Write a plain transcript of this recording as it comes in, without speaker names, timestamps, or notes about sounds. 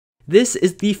This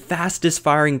is the fastest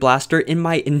firing blaster in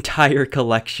my entire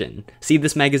collection. See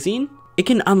this magazine? It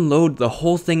can unload the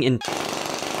whole thing in...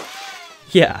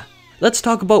 Yeah. Let's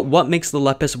talk about what makes the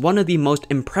Lepus one of the most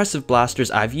impressive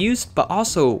blasters I've used, but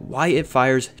also why it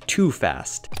fires too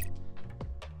fast.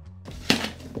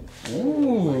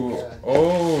 Ooh,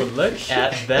 oh, look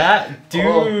at that,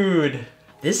 dude. Oh.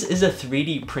 This is a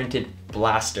 3D printed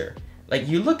blaster. Like,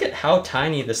 you look at how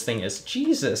tiny this thing is.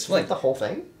 Jesus. Like the whole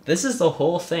thing? This is the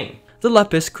whole thing. The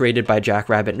Lepus, created by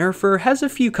Jackrabbit Nerfer, has a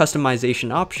few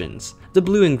customization options. The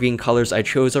blue and green colors I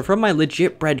chose are from my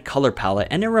legit bred color palette,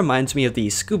 and it reminds me of the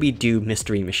Scooby-Doo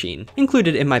mystery machine.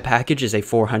 Included in my package is a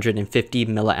 450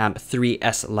 mAh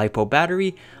 3S LiPo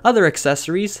battery, other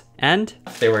accessories, and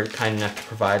they were kind enough to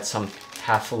provide some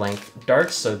half-length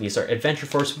darts. So these are Adventure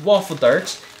Force waffle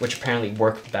darts, which apparently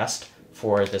work best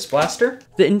for this blaster.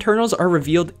 The internals are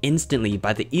revealed instantly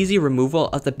by the easy removal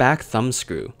of the back thumb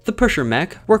screw. The pusher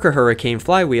mech, worker hurricane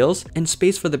flywheels, and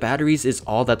space for the batteries is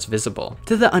all that's visible.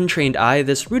 To the untrained eye,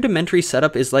 this rudimentary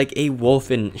setup is like a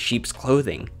wolf in sheep's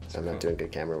clothing. I'm not doing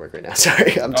good camera work right now,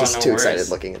 sorry. I'm just too excited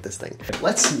looking at this thing.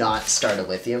 Let's not start a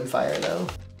lithium fire though.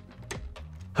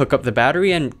 Hook up the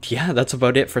battery and yeah, that's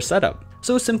about it for setup.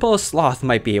 So simple a sloth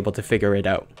might be able to figure it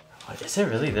out. Oh, is it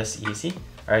really this easy?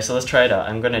 Alright, so let's try it out.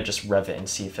 I'm gonna just rev it and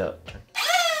see if it...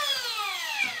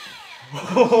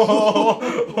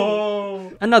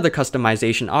 Another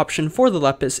customization option for the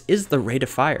Lepus is the rate of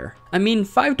fire. I mean,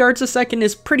 5 darts a second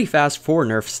is pretty fast for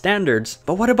Nerf standards,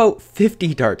 but what about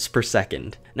 50 darts per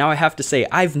second? Now I have to say,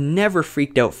 I've never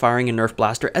freaked out firing a Nerf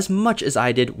blaster as much as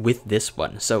I did with this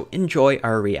one, so enjoy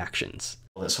our reactions.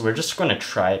 So we're just gonna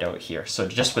try it out here, so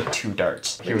just with 2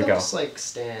 darts. Here we go. Just like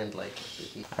stand like...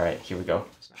 Alright, here we go.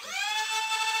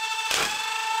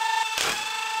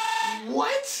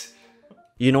 What?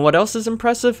 You know what else is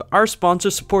impressive? Our sponsor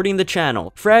supporting the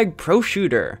channel, FRAG Pro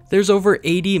Shooter. There's over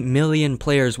 80 million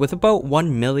players with about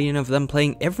 1 million of them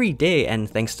playing every day, and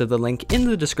thanks to the link in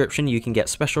the description you can get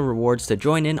special rewards to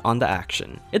join in on the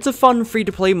action. It's a fun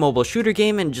free-to-play mobile shooter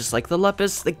game, and just like the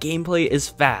Lepus, the gameplay is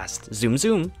fast. Zoom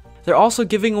zoom. They're also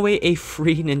giving away a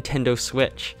free Nintendo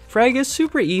Switch. Frag is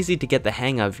super easy to get the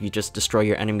hang of. You just destroy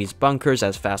your enemy's bunkers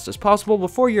as fast as possible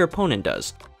before your opponent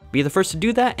does. Be the first to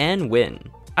do that and win.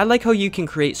 I like how you can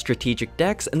create strategic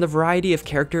decks, and the variety of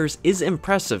characters is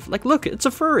impressive. Like, look, it's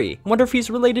a furry. Wonder if he's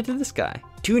related to this guy.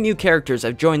 2 new characters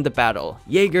have joined the battle.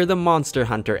 Jaeger the Monster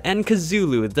Hunter and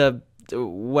Kazulu the...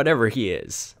 whatever he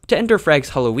is. To enter Frag's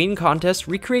Halloween contest,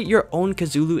 recreate your own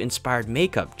Kazulu-inspired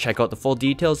makeup. Check out the full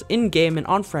details in-game and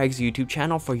on Frag's YouTube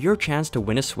channel for your chance to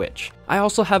win a Switch. I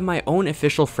also have my own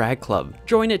official Frag Club.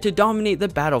 Join it to dominate the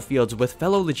battlefields with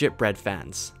fellow legit bred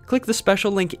fans. Click the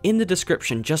special link in the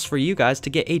description just for you guys to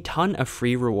get a ton of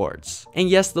free rewards. And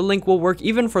yes, the link will work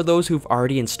even for those who've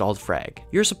already installed Frag.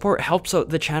 Your support helps out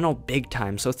the channel big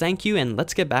time, so thank you, and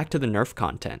let's get back to the Nerf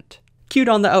content. Cute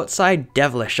on the outside,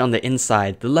 devilish on the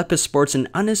inside, the Lepus sports an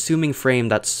unassuming frame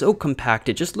that's so compact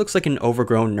it just looks like an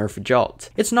overgrown Nerf jolt.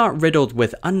 It's not riddled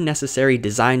with unnecessary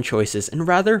design choices and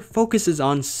rather focuses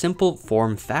on simple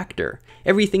form factor.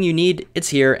 Everything you need, it's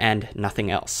here and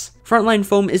nothing else. Frontline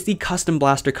Foam is the custom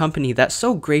blaster company that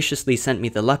so graciously sent me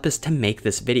the Lepus to make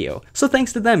this video, so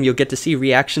thanks to them you'll get to see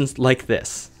reactions like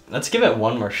this. Let's give it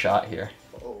one more shot here.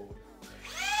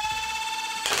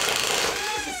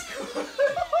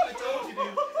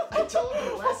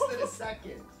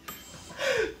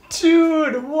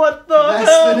 Dude, what the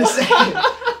hell? Less than a second.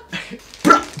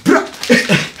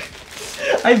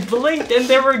 I blinked and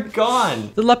they were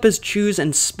gone. The Lepus chews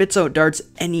and spits out darts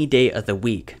any day of the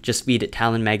week. Just feed it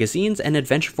Talon magazines and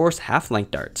Adventure Force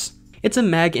half-length darts. It's a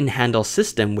mag and handle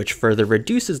system which further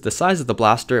reduces the size of the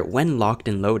blaster when locked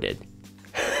and loaded.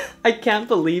 I can't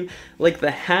believe, like,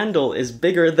 the handle is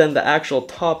bigger than the actual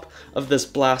top of this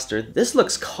blaster. This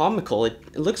looks comical.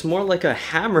 It looks more like a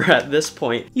hammer at this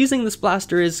point. Using this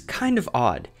blaster is kind of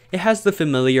odd. It has the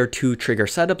familiar 2-trigger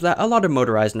setup that a lot of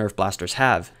motorized Nerf blasters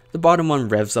have. The bottom one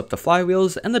revs up the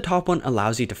flywheels and the top one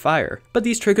allows you to fire. But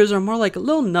these triggers are more like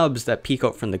little nubs that peek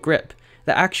out from the grip.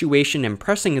 The actuation and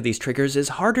pressing of these triggers is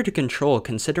harder to control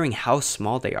considering how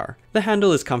small they are. The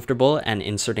handle is comfortable and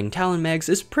inserting Talon mags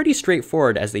is pretty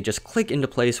straightforward as they just click into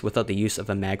place without the use of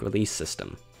a mag release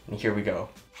system. And here we go.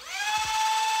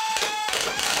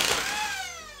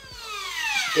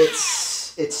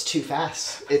 It's too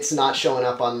fast. It's not showing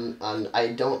up on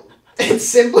it's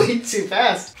simply too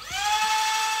fast.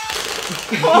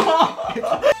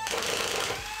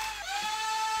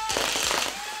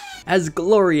 As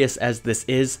glorious as this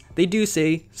is, they do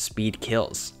say speed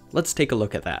kills. Let's take a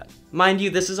look at that. Mind you,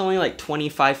 this is only like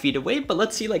 25 feet away, but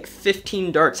let's see like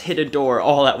 15 darts hit a door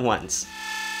all at once.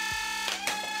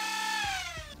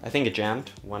 I think it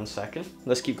jammed. 1 second.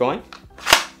 Let's keep going.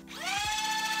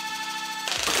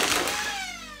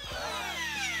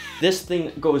 This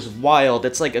thing goes wild.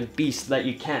 It's like a beast that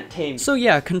you can't tame. So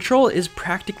yeah, control is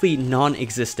practically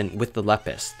non-existent with the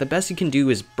Lepus. The best you can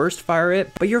do is burst fire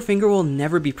it, but your finger will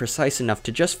never be precise enough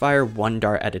to just fire one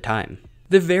dart at a time.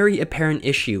 The very apparent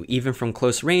issue, even from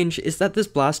close range, is that this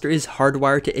blaster is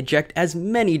hardwired to eject as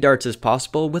many darts as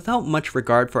possible without much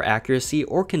regard for accuracy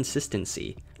or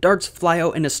consistency. Darts fly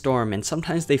out in a storm and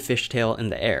sometimes they fishtail in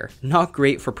the air. Not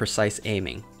great for precise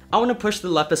aiming. I want to push the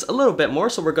Lepus a little bit more,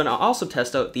 so we're going to also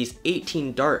test out these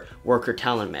 18 dart worker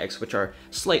Talon mags, which are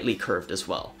slightly curved as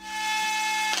well.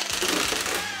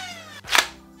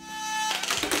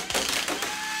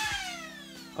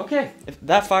 Okay, if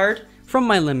that fired. From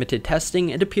my limited testing,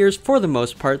 it appears for the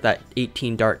most part that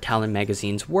 18 dart Talon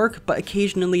magazines work, but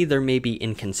occasionally there may be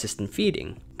inconsistent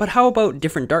feeding. But how about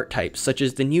different dart types, such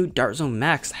as the new Dart Zone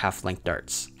Max half-length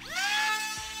darts?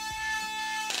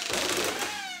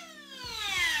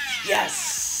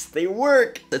 Yes, they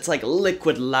work! It's like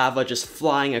liquid lava just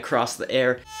flying across the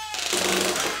air.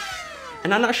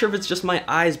 And I'm not sure if it's just my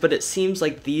eyes, but it seems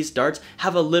like these darts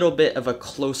have a little bit of a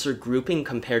closer grouping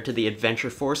compared to the Adventure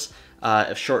Force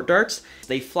short darts.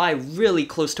 They fly really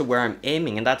close to where I'm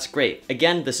aiming, and that's great.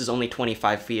 Again, this is only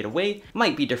 25 feet away,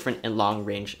 might be different in long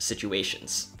range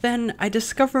situations. Then I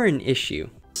discover an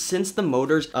issue. Since the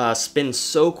motors spin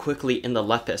so quickly in the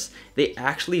Lepus, they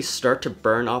actually start to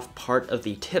burn off part of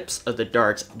the tips of the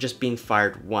darts just being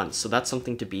fired once, so that's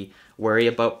something to be wary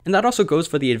about. And that also goes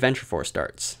for the Adventure Force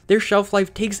darts. Their shelf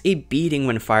life takes a beating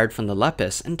when fired from the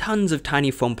Lepus, and tons of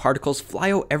tiny foam particles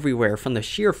fly out everywhere from the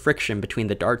sheer friction between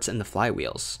the darts and the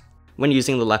flywheels. When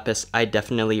using the Lepus, I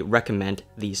definitely recommend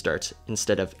these darts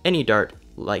instead of any dart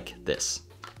like this.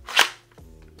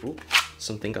 Ooh,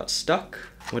 something got stuck.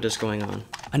 What is going on?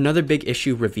 Another big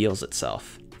issue reveals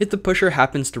itself. If the pusher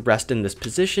happens to rest in this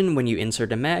position when you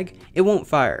insert a mag, it won't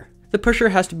fire. The pusher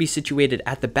has to be situated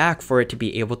at the back for it to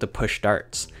be able to push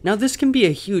darts. Now this can be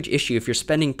a huge issue if you're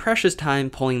spending precious time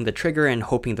pulling the trigger and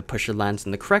hoping the pusher lands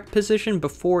in the correct position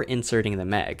before inserting the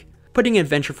mag. Putting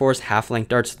Adventure Force half-length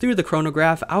darts through the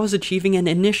chronograph, I was achieving an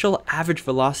initial average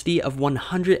velocity of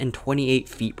 128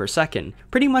 feet per second,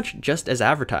 pretty much just as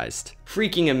advertised.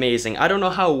 Freaking amazing. I don't know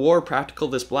how war practical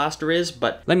this blaster is,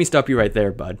 but let me stop you right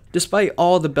there, bud. Despite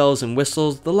all the bells and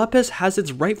whistles, the Lepus has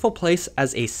its rightful place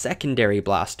as a secondary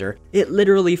blaster. It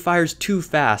literally fires too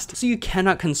fast, so you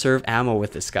cannot conserve ammo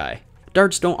with this guy.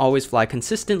 Darts don't always fly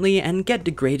consistently and get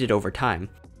degraded over time.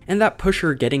 And that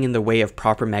pusher getting in the way of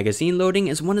proper magazine loading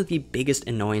is one of the biggest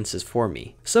annoyances for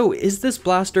me. So is this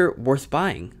blaster worth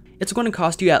buying? It's going to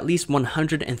cost you at least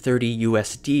 130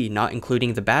 USD, not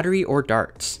including the battery or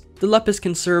darts. The Lepus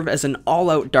can serve as an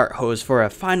all-out dart hose for a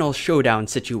final showdown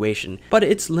situation, but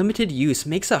its limited use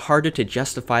makes it harder to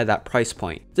justify that price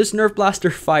point. This Nerf blaster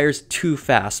fires too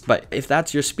fast, but if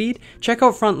that's your speed, check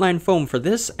out Frontline Foam for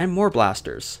this and more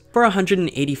blasters. For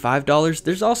 $185,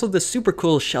 there's also the super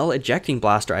cool shell ejecting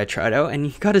blaster I tried out, and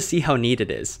you gotta see how neat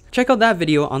it is. Check out that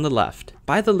video on the left.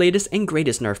 Buy the latest and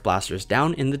greatest Nerf blasters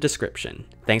down in the description.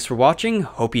 Thanks for watching,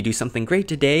 hope you do something great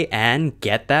today, and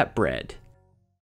get that bread.